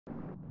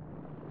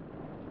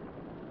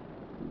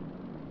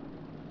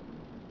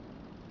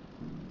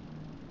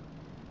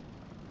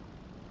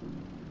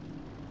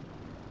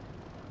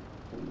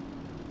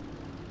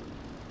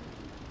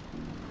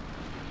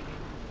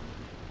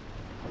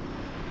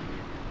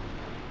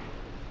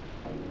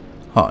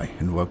Hi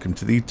and welcome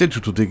to the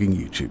Digital Digging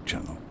YouTube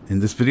channel. In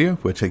this video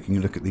we're taking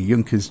a look at the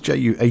Junkers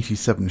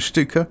Ju-87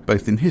 Stuka,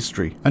 both in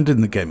history and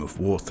in the game of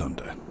War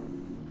Thunder.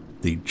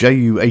 The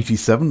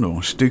Ju-87,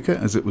 or Stuka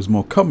as it was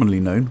more commonly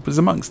known, was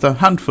amongst a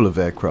handful of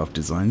aircraft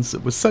designs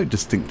that were so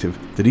distinctive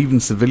that even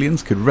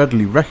civilians could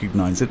readily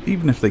recognise it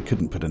even if they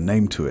couldn't put a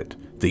name to it.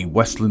 The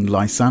Westland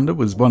Lysander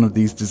was one of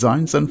these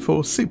designs, and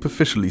for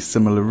superficially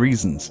similar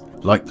reasons.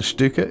 Like the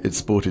Stuka, it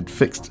sported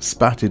fixed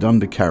spatted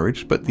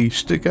undercarriage, but the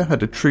Stuka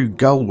had a true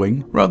gull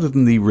wing rather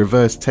than the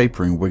reverse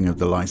tapering wing of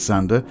the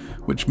Lysander,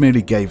 which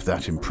merely gave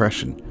that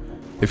impression.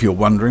 If you're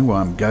wondering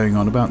why I'm going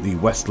on about the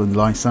Westland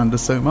Lysander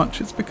so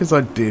much, it's because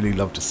I'd dearly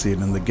love to see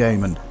it in the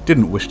game and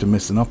didn't wish to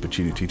miss an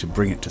opportunity to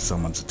bring it to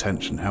someone's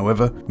attention.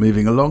 However,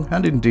 moving along,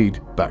 and indeed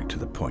back to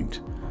the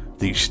point.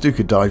 The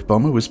Stuka dive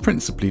bomber was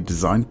principally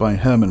designed by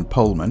Hermann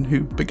Pohlmann,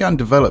 who began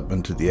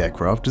development of the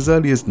aircraft as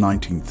early as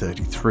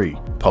 1933.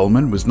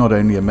 Pohlmann was not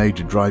only a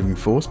major driving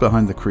force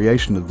behind the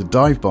creation of the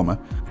dive bomber,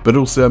 but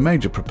also a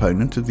major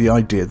proponent of the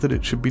idea that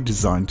it should be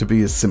designed to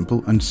be as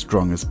simple and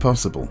strong as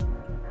possible.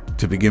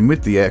 To begin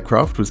with, the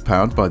aircraft was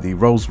powered by the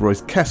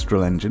Rolls-Royce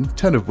Kestrel engine,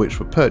 10 of which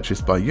were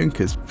purchased by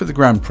Junkers for the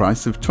grand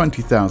price of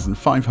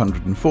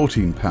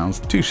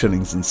 £20,514, 2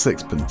 shillings and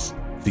sixpence.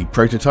 The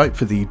prototype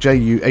for the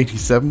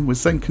Ju-87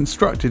 was then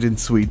constructed in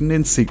Sweden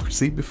in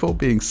secrecy before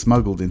being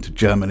smuggled into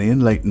Germany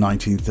in late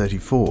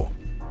 1934.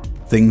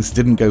 Things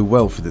didn't go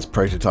well for this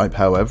prototype,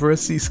 however,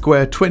 as the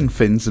square twin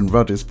fins and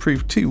rudders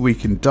proved too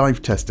weak in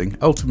dive testing,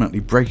 ultimately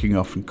breaking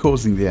off and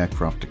causing the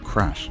aircraft to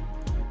crash.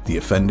 The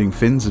offending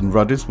fins and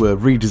rudders were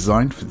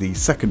redesigned for the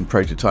second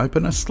prototype,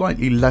 and a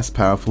slightly less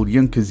powerful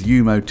Junkers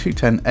UMO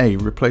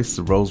 210A replaced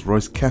the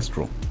Rolls-Royce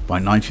Kestrel. By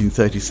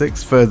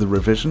 1936, further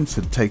revisions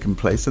had taken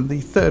place and the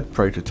third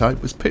prototype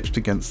was pitched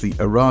against the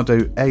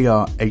Arado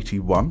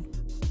AR-81,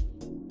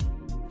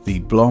 the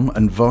Blom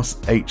 & Voss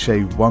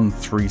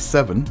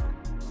HA-137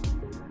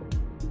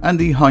 and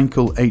the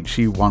Heinkel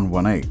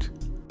HE-118.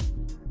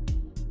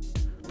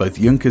 Both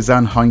Junkers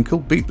and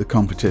Heinkel beat the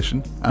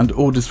competition, and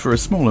orders for a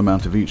small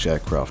amount of each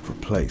aircraft were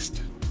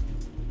placed.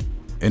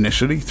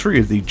 Initially, 3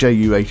 of the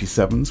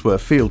Ju-87s were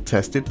field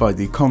tested by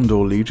the Condor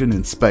Legion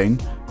in Spain,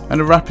 and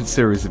a rapid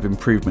series of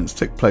improvements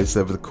took place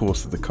over the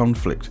course of the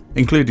conflict,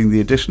 including the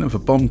addition of a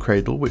bomb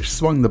cradle which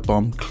swung the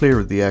bomb clear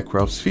of the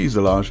aircraft's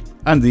fuselage,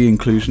 and the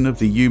inclusion of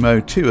the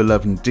UMO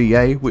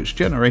 211DA, which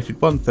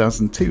generated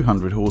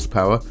 1,200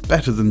 horsepower,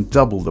 better than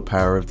double the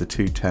power of the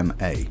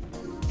 210A.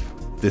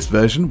 This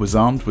version was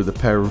armed with a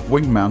pair of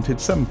wing-mounted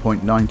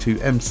 7.92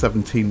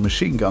 M17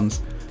 machine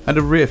guns and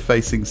a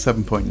rear-facing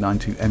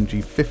 7.92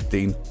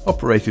 MG15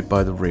 operated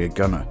by the rear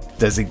gunner.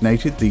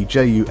 Designated the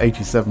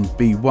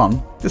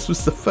Ju-87B1, this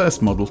was the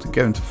first model to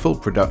go into full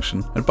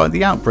production, and by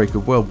the outbreak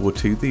of World War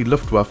II the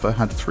Luftwaffe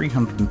had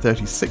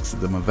 336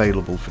 of them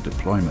available for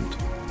deployment.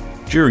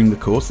 During the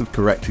course of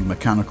correcting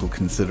mechanical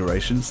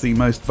considerations, the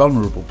most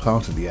vulnerable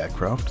part of the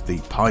aircraft, the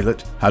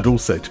pilot, had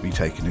also to be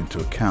taken into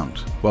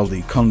account. While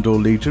the Condor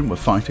Legion were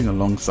fighting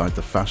alongside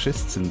the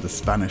fascists in the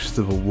Spanish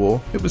Civil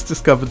War, it was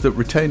discovered that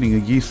retaining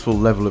a useful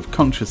level of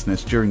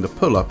consciousness during the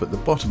pull-up at the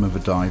bottom of a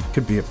dive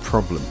could be a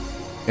problem.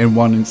 In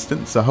one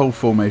instance, a whole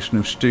formation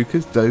of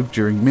Stukas dove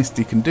during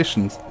misty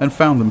conditions and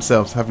found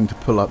themselves having to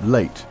pull up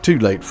late, too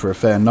late for a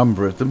fair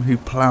number of them, who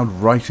ploughed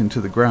right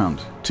into the ground.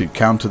 To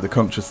counter the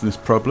consciousness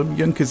problem,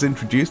 Junkers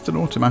introduced an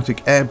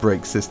automatic air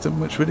brake system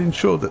which would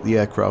ensure that the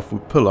aircraft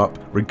would pull up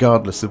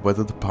regardless of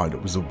whether the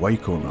pilot was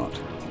awake or not.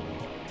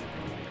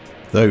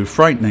 Though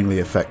frighteningly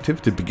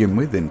effective to begin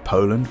with in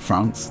Poland,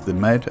 France, the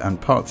Med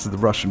and parts of the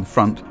Russian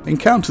front,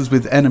 encounters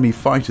with enemy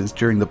fighters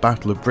during the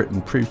Battle of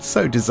Britain proved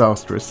so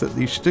disastrous that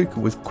the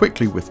Stuka was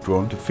quickly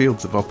withdrawn to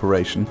fields of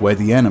operation where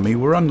the enemy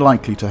were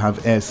unlikely to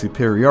have air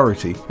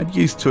superiority, and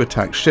used to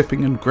attack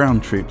shipping and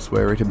ground troops,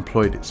 where it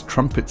employed its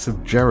Trumpets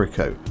of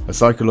Jericho, a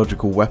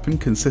psychological weapon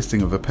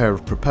consisting of a pair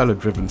of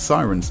propeller-driven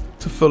sirens,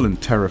 to full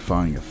and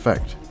terrifying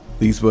effect.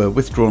 These were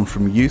withdrawn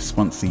from use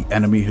once the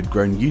enemy had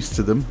grown used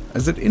to them,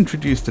 as it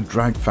introduced a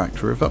drag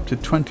factor of up to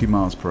 20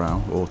 miles per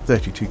hour or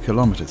 32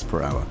 kilometers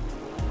per hour.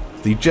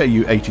 The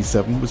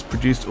Ju-87 was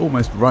produced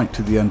almost right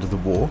to the end of the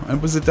war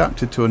and was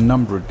adapted to a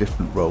number of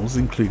different roles,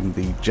 including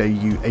the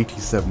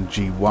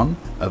Ju-87G1,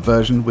 a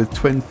version with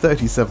twin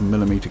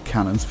 37mm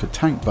cannons for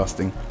tank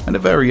busting, and a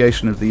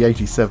variation of the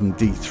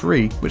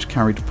 87D3 which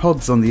carried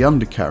pods on the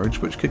undercarriage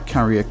which could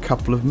carry a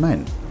couple of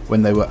men.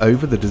 When they were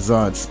over the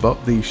desired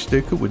spot, the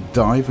Stuka would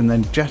dive and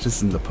then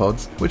jettison the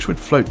pods, which would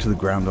float to the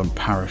ground on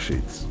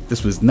parachutes.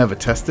 This was never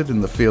tested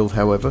in the field,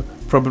 however,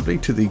 probably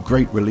to the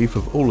great relief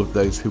of all of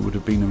those who would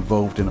have been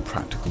involved in a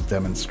practical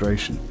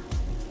demonstration.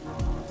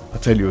 I'll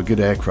tell you a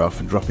good aircraft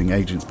for dropping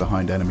agents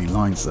behind enemy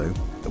lines though,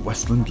 the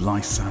Westland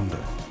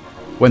Lysander.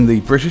 When the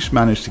British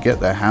managed to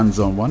get their hands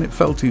on one, it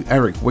fell to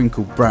Eric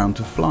Winkle Brown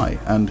to fly,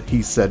 and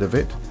he said of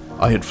it,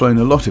 "I had flown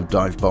a lot of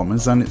dive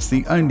bombers and it's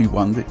the only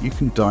one that you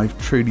can dive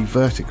truly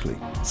vertically.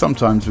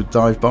 Sometimes with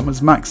dive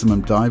bombers,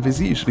 maximum dive is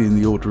usually in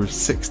the order of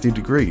 60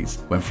 degrees.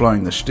 When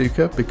flying the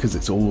Stuka, because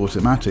it's all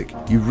automatic,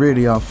 you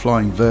really are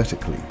flying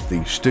vertically.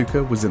 The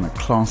Stuka was in a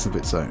class of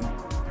its own."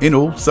 In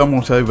all,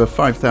 somewhat over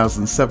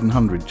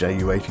 5,700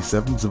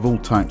 Ju-87s of all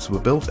types were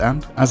built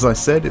and, as I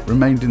said, it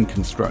remained in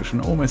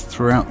construction almost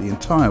throughout the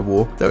entire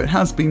war, though it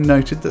has been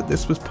noted that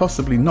this was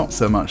possibly not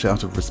so much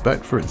out of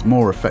respect for its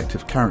more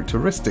effective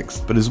characteristics,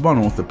 but as one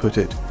author put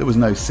it, there was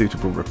no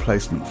suitable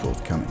replacement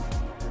forthcoming.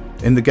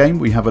 In the game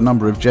we have a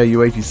number of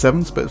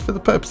Ju-87s, but for the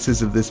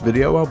purposes of this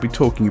video I'll be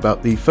talking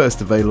about the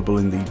first available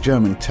in the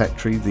German tech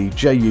tree, the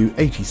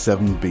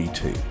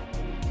Ju-87B2.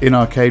 In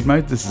arcade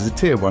mode, this is a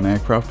tier 1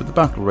 aircraft with a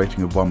battle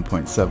rating of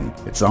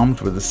 1.7. It's armed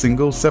with a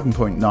single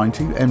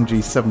 7.92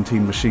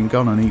 MG17 machine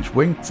gun on each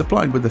wing,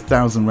 supplied with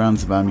 1,000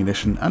 rounds of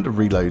ammunition and a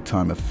reload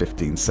time of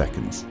 15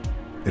 seconds.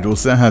 It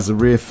also has a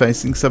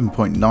rear-facing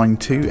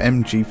 7.92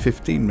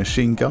 MG15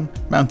 machine gun,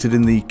 mounted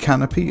in the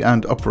canopy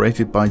and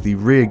operated by the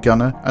rear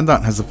gunner, and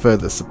that has a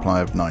further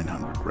supply of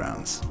 900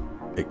 rounds.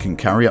 It can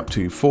carry up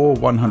to 4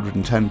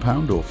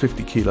 110-pound or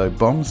 50-kilo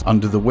bombs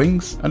under the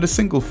wings and a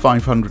single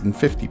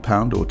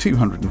 550-pound or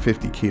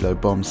 250-kilo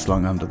bomb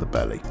slung under the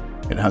belly.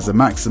 It has a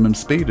maximum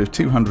speed of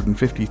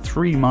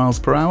 253 miles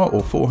per hour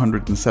or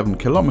 407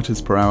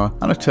 kilometers per hour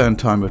and a turn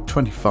time of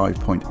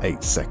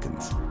 25.8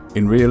 seconds.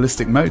 In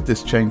realistic mode,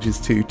 this changes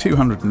to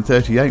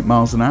 238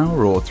 miles an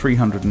hour or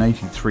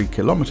 383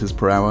 kilometers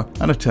per hour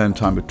and a turn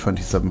time of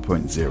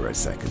 27.0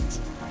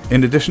 seconds.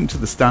 In addition to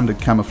the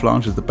standard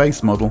camouflage of the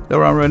base model,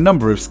 there are a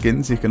number of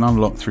skins you can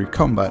unlock through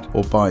combat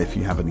or buy if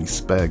you have any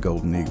spare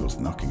golden eagles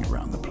knocking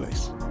around the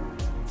place.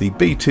 The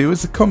B2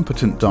 is a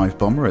competent dive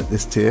bomber at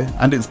this tier,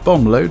 and its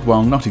bomb load,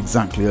 while not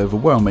exactly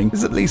overwhelming,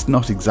 is at least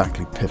not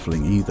exactly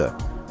piffling either.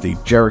 The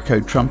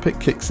Jericho trumpet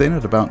kicks in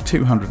at about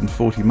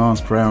 240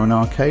 miles per hour in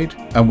arcade,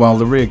 and while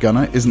the rear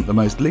gunner isn't the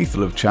most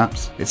lethal of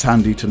chaps, it's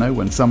handy to know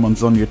when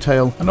someone's on your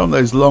tail, and on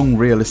those long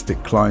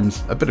realistic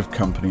climbs, a bit of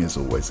company is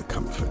always a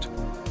comfort.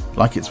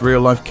 Like its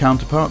real-life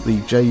counterpart,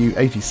 the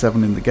Ju-87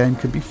 in the game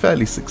can be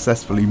fairly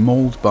successfully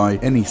mauled by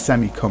any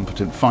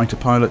semi-competent fighter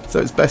pilot,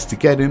 so it's best to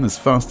get in as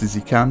fast as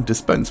you can,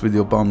 dispense with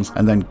your bombs,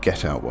 and then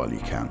get out while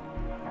you can.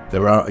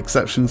 There are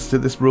exceptions to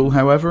this rule,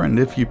 however, and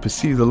if you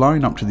pursue the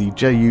line up to the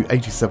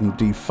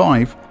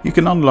Ju-87D5, you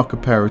can unlock a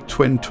pair of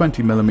twin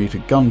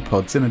 20mm gun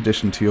pods in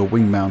addition to your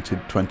wing-mounted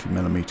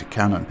 20mm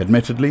cannon.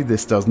 Admittedly,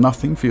 this does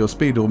nothing for your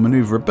speed or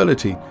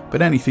manoeuvrability,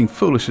 but anything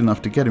foolish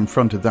enough to get in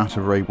front of that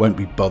array won't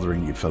be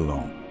bothering you for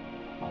long.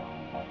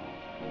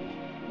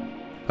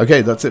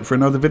 Okay, that's it for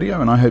another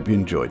video, and I hope you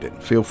enjoyed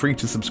it. Feel free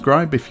to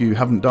subscribe if you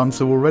haven't done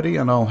so already,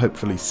 and I'll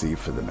hopefully see you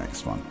for the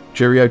next one.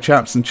 Cheerio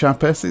chaps and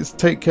chapesses,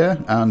 take care,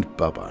 and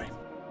bye bye.